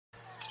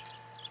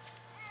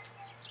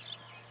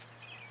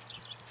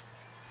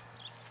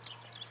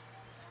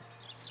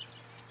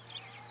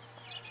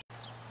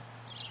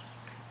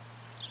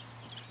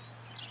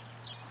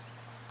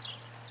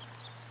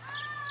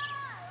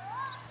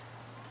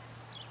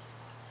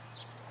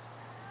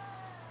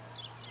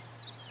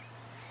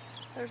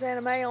There's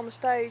Anna Mae on the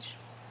stage.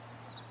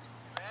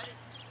 Ready?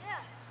 Yeah.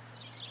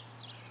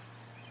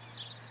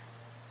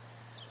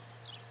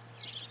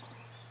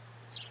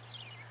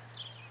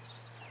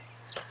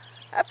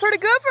 That's pretty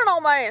good for an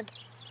old man.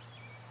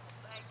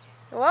 Thank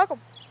you. You're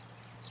welcome.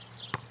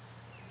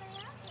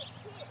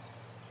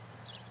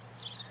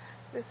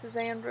 This is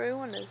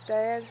Andrew and his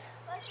dad,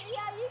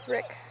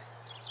 Rick.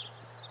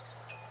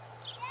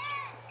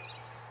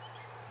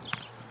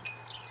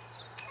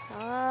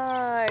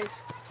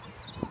 Nice.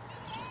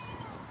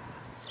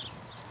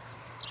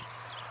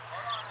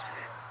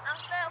 I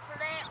fell for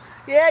that.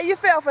 Yeah, you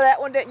fell for that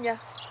one, didn't you?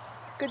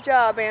 Good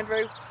job,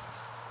 Andrew.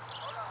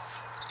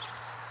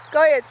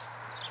 Go ahead.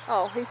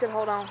 Oh, he said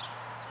hold on.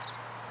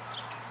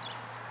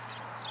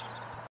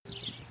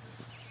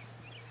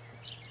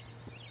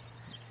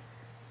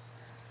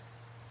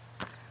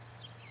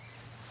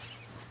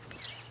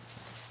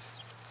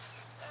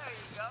 There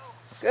you go.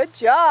 Good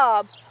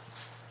job.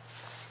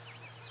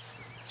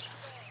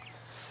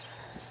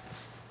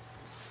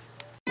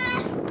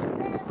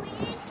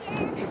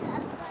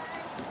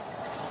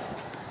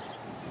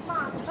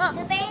 Mom, Huh.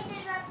 the band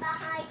is right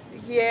behind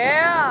you.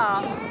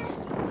 Yeah.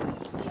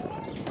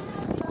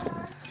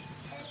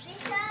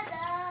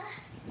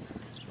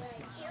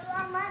 You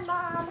are my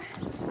mom,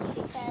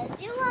 because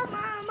you are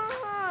my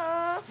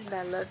mom. And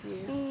I love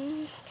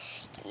you.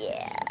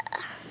 Yeah.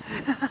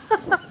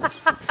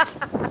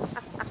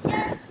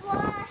 Just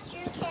wash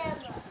your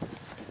camera.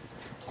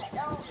 But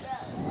don't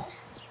run.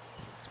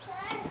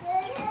 'Cause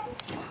it is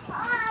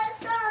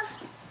awesome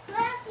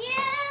with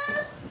you.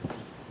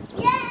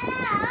 Yeah.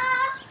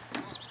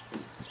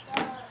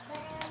 The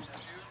band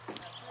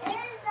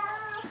is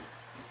on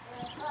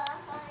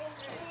behind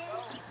you.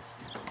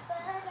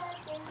 But I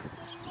can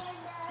sing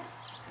enough.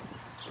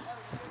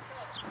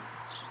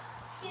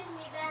 Excuse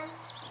me, Ben.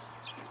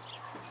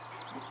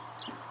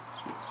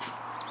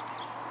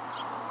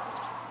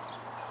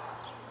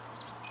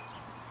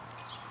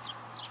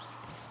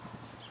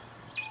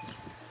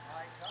 All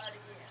right, try it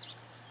again.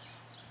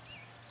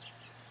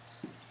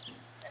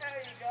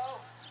 There you go.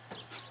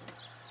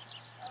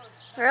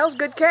 That was a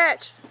good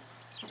catch.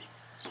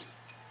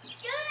 Do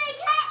the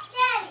cat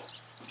daddy.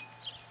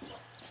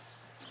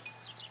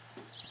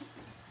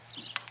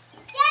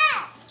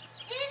 Dad,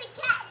 do the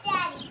cat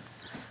daddy.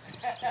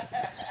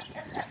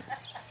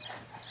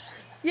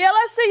 Yeah,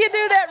 let's see you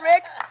do that,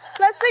 Rick.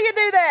 Let's see you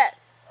do that.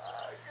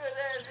 Good,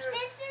 Andrew.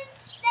 This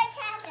is the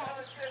cat That daddy.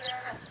 was good,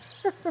 Anna.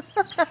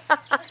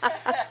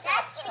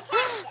 That's the cat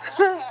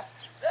daddy.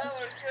 That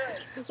was good.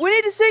 We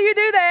need to see you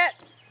do that.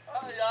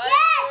 Oh, yeah,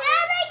 Yeah, do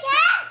the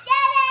cat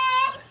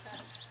daddy.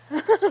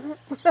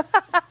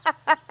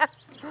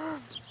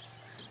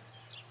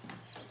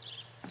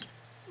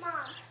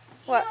 Mom,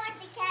 do What? you know what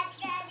the cat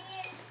daddy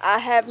is? I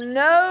have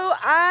no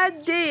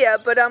idea,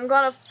 but I'm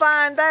gonna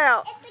find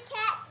out. It's a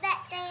cat that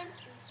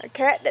dances. A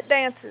cat that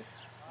dances.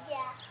 Yeah.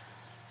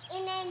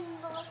 And then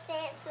we'll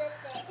dance with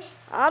it.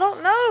 I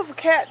don't know if a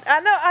cat. I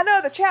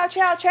know the chow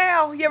chow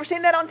chow. You ever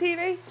seen that on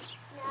TV?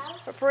 No?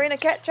 The Purina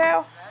cat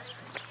chow.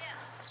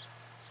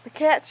 The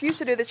cats used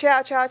to do the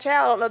chow chow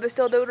chow. I don't know if they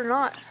still do it or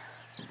not.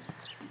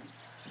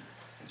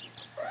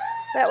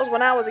 That was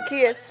when I was a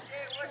kid.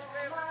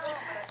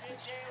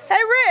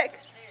 Hey Rick,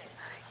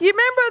 you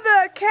remember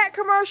the cat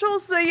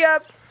commercials?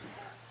 The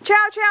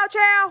chow chow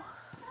chow.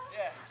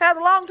 Yeah. That was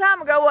a long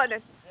time ago, wasn't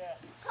it? Yeah.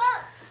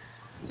 Come.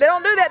 They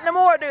don't do that no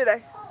more, do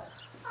they?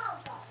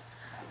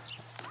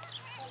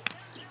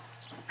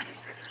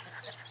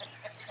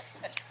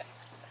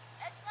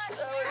 That was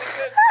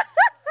a good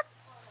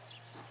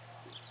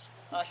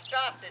one. I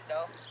stopped it,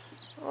 though.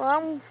 Well,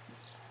 I'm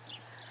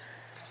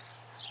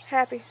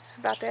happy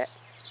about that.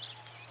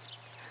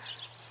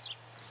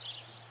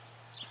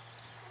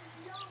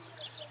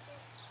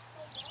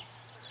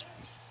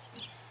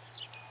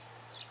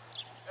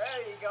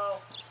 There you go.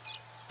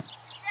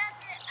 That's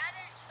it. I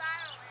didn't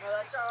spiral it. No,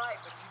 that's all right,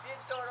 but you did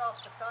throw it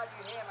off the side of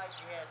your hand like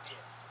you had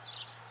did.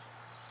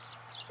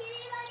 Can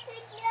anybody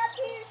pick me up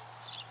here?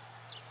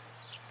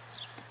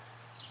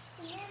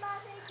 Can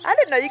anybody pick me I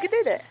didn't know you could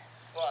do that.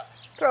 What?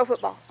 Throw a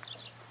football.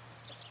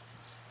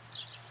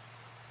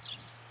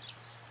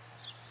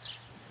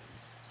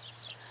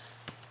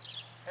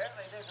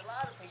 Apparently there's a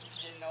lot of people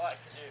who didn't know what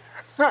to do.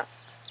 Huh.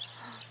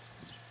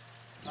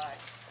 All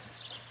right.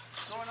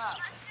 Going up.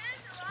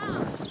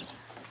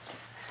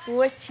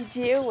 What you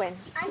doing?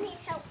 I need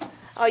help.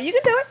 Oh, you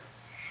can do it.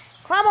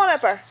 Climb on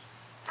up her.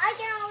 I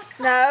can only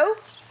climb. No.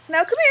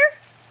 No, come here.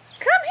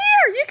 Come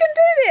here. You can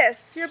do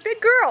this. You're a big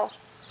girl.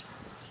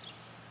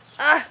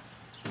 Ah.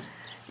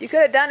 You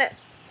could have done it.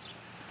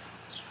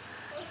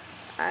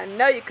 I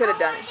know you could have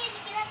done it.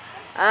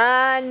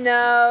 I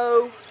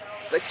know.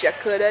 But you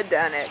could have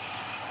done it.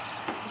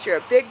 'Cause you're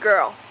a big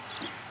girl.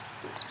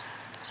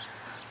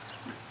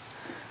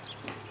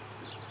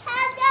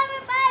 How's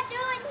everybody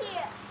doing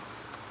here?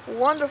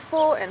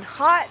 Wonderful and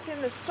hot in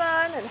the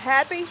sun and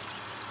happy.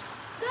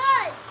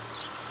 Good.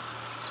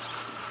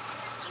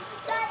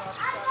 But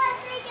I'm going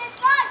to sing a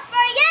song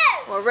for you.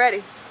 We're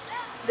ready.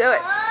 Do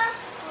it. What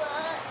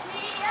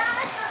we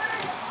are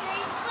going to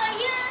sing for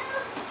you.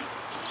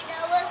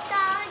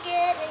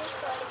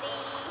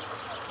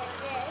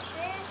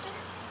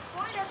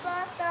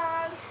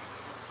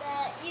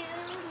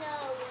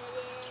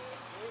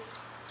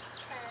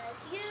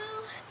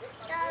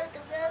 the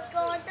wheels go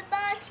on the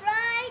bus,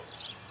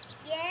 right?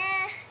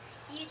 Yeah,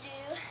 you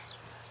do.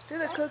 Do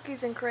the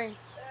cookies and cream.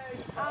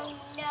 Oh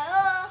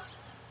no,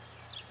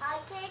 I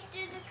can't do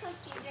the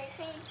cookies and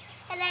cream.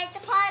 And I ate the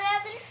pot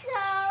of the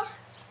snow.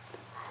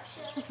 I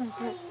should sing my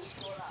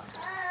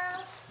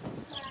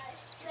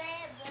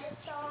favorite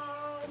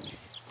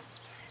songs.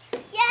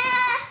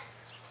 Yeah,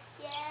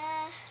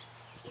 yeah.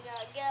 You know,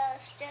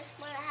 girls just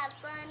want to have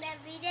fun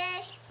every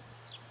day.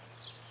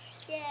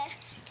 Yeah,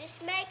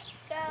 just make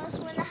girls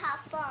want to have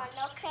fun,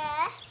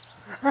 okay?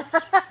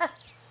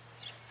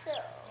 So.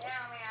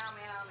 Meow, meow,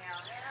 meow, meow,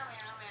 meow,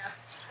 meow, meow.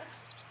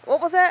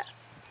 What was that?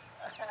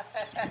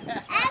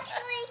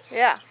 Actually,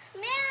 Yeah.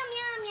 meow,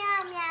 meow,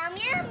 meow, meow,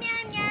 meow,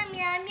 meow, meow,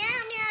 meow, meow,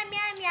 meow,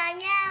 meow, meow,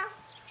 meow.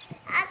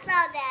 I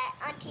saw that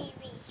on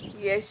TV.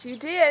 Yes, you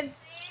did.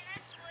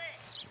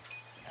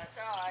 That's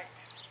all right.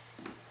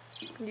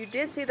 You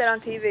did see that on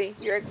TV.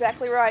 You're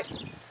exactly right.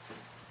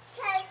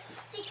 Because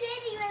the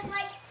kitty was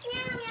like,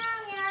 meow, meow,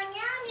 meow,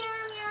 meow,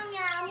 meow, meow,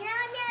 meow,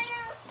 meow, meow,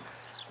 meow.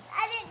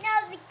 I didn't know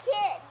the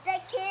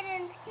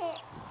kittens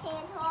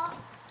can't talk.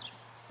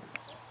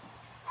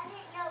 I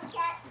didn't know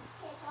cats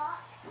can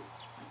talk.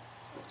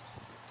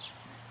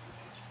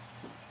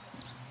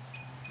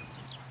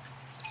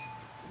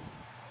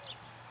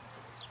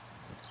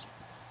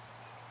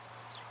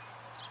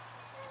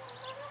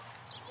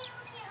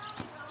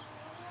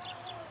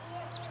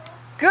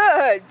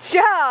 Good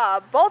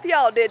job. Both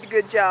y'all did a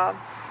good job.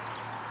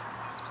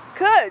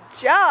 Good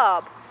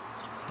job.